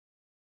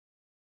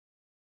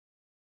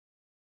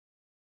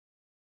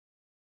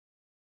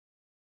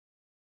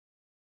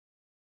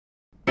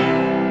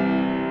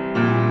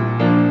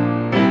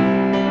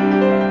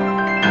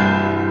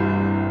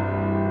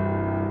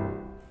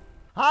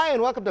Hi,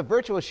 and welcome to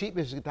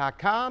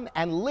virtualsheetmusic.com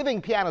and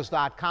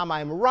livingpianos.com.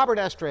 I'm Robert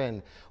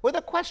Estrin with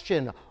a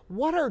question.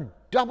 What are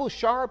double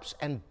sharps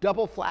and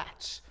double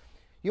flats?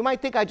 You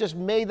might think I just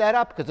made that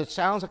up because it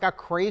sounds like a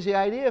crazy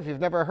idea if you've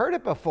never heard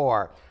it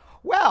before.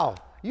 Well,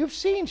 you've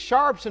seen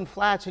sharps and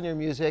flats in your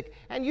music,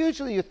 and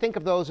usually you think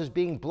of those as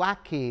being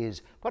black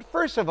keys. But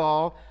first of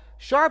all,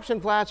 sharps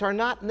and flats are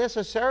not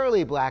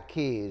necessarily black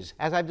keys,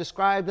 as I've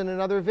described in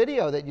another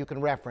video that you can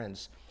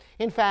reference.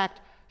 In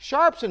fact,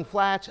 sharps and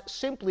flats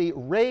simply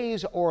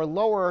raise or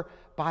lower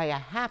by a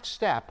half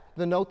step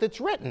the note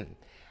that's written.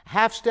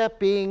 Half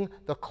step being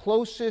the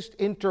closest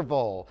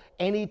interval.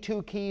 Any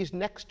two keys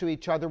next to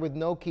each other with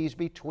no keys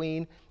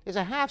between is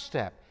a half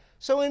step.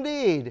 So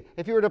indeed,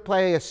 if you were to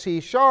play a C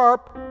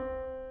sharp,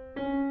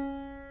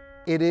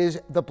 it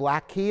is the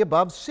black key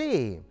above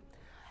C.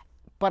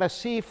 But a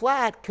C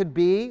flat could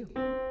be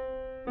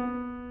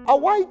a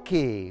white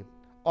key,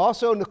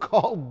 also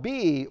called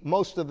B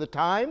most of the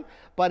time,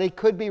 but it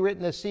could be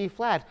written as C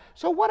flat.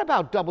 So what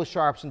about double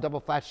sharps and double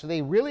flats? Do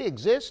they really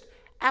exist?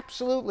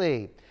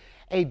 Absolutely.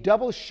 A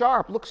double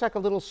sharp looks like a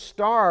little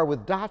star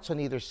with dots on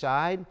either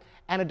side,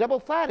 and a double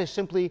flat is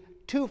simply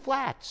two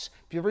flats.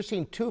 If you've ever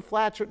seen two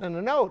flats written in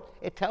a note,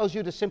 it tells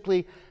you to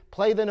simply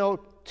play the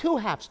note two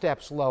half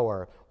steps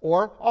lower,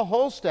 or a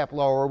whole step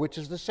lower, which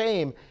is the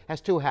same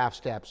as two half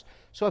steps.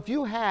 So if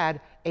you had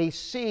a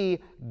C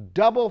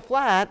double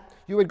flat,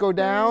 you would go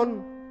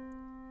down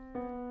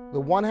the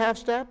one half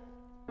step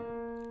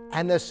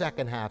and the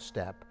second half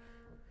step.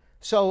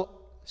 So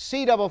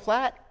C double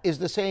flat is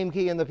the same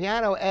key in the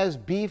piano as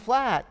B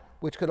flat,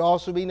 which could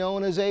also be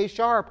known as A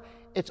sharp.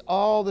 It's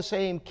all the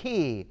same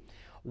key.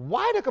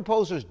 Why do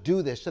composers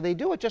do this? Do they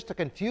do it just to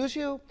confuse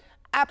you?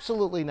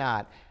 Absolutely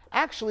not.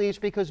 Actually, it's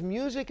because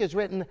music is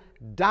written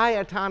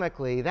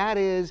diatonically, that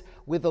is,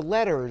 with the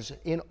letters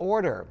in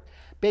order.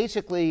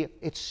 Basically,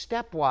 it's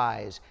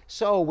stepwise.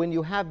 So when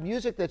you have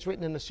music that's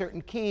written in a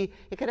certain key,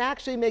 it can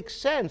actually make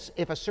sense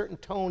if a certain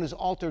tone is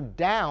altered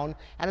down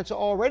and it's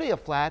already a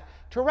flat,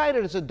 to write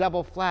it as a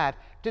double flat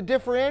to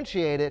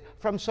differentiate it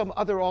from some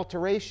other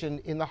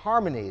alteration in the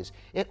harmonies.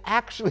 It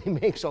actually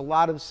makes a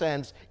lot of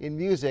sense in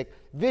music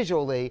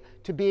visually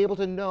to be able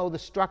to know the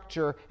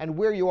structure and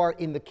where you are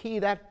in the key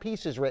that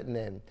piece is written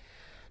in.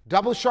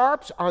 Double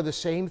sharps are the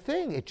same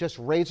thing. It just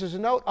raises a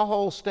note a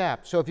whole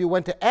step. So if you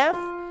went to F,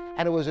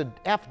 and it was an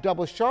F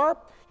double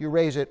sharp, you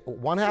raise it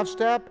one half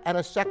step and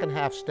a second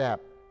half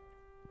step.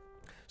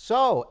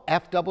 So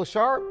F double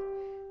sharp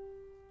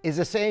is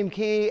the same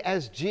key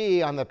as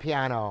G on the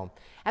piano.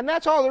 And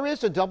that's all there is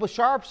to double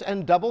sharps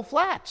and double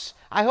flats.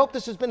 I hope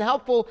this has been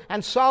helpful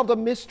and solved a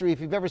mystery if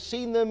you've ever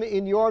seen them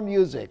in your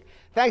music.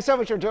 Thanks so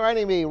much for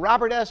joining me,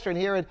 Robert Estrin,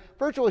 here at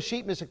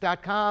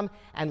virtualsheetmusic.com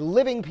and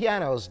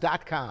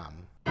livingpianos.com.